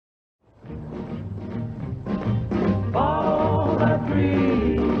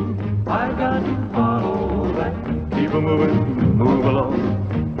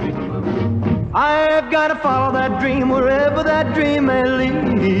gotta follow that dream wherever that dream may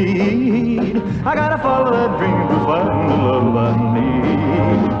lead. I gotta follow that dream to find the love I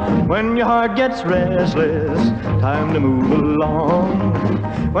need. When your heart gets restless, time to move along.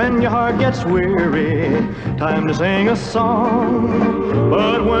 When your heart gets weary, time to sing a song.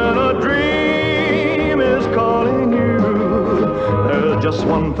 But when a dream is calling you, there's just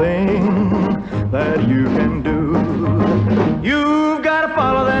one thing that you can do. You've got to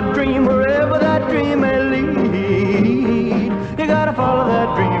follow that dream wherever that dream may lead. You got to follow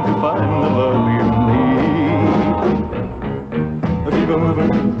that dream to find the love you need. Keep on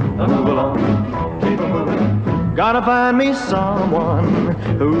moving, move along, keep on moving. Gotta find me someone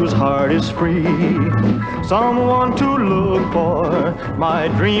whose heart is free, someone to look for my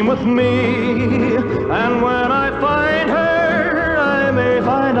dream with me. And when I find her, I may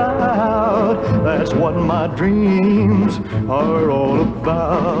find out that's what my dreams are all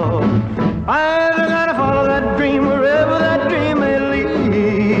about. I gotta follow that dream wherever that dream may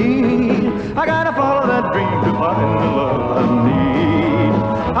lead. I gotta follow that dream to find the love I need.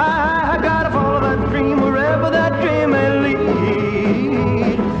 I gotta follow that dream wherever that dream may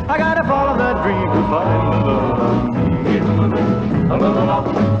lead. I gotta follow that dream to find the love I need.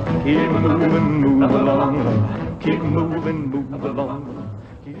 Keep moving, move along. Keep moving, move along.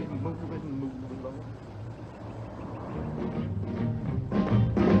 Keep moving.